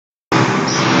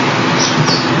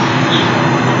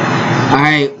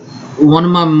one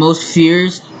of my most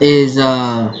fears is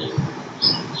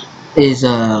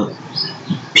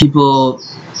people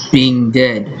being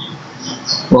dead.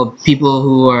 Well, people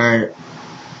who are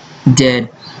dead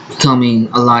coming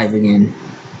alive again.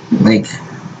 Like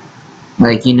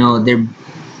their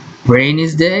brain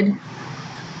is dead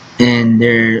and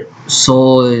their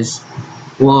soul is,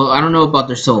 well, I don't know about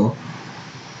their soul.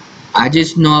 I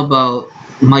just know about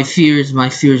my fears. My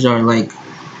fears are like,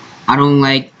 I don't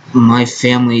like my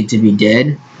family to be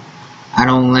dead. I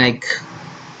don't like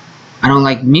I don't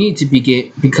like me to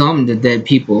become the dead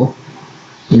people.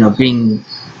 Being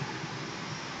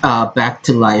back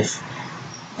to life,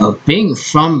 being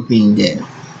from being dead.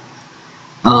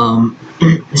 Um,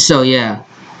 so yeah,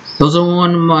 those are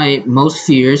one of my most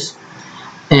fears,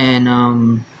 and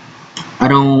I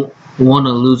don't want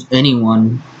to lose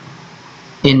anyone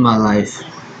in my life.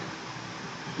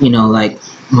 Like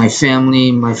my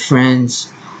family, my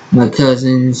friends, my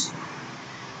cousins,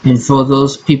 and for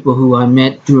those people who I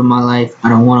met through my life, I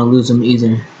don't want to lose them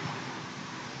either.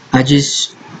 I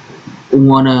just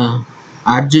wanna,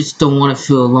 I just don't want to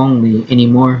feel lonely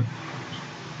anymore.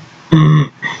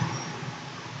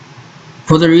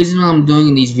 For the reason I'm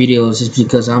doing these videos is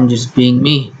because I'm just being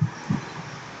me.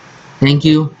 Thank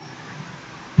you,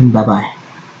 and bye bye.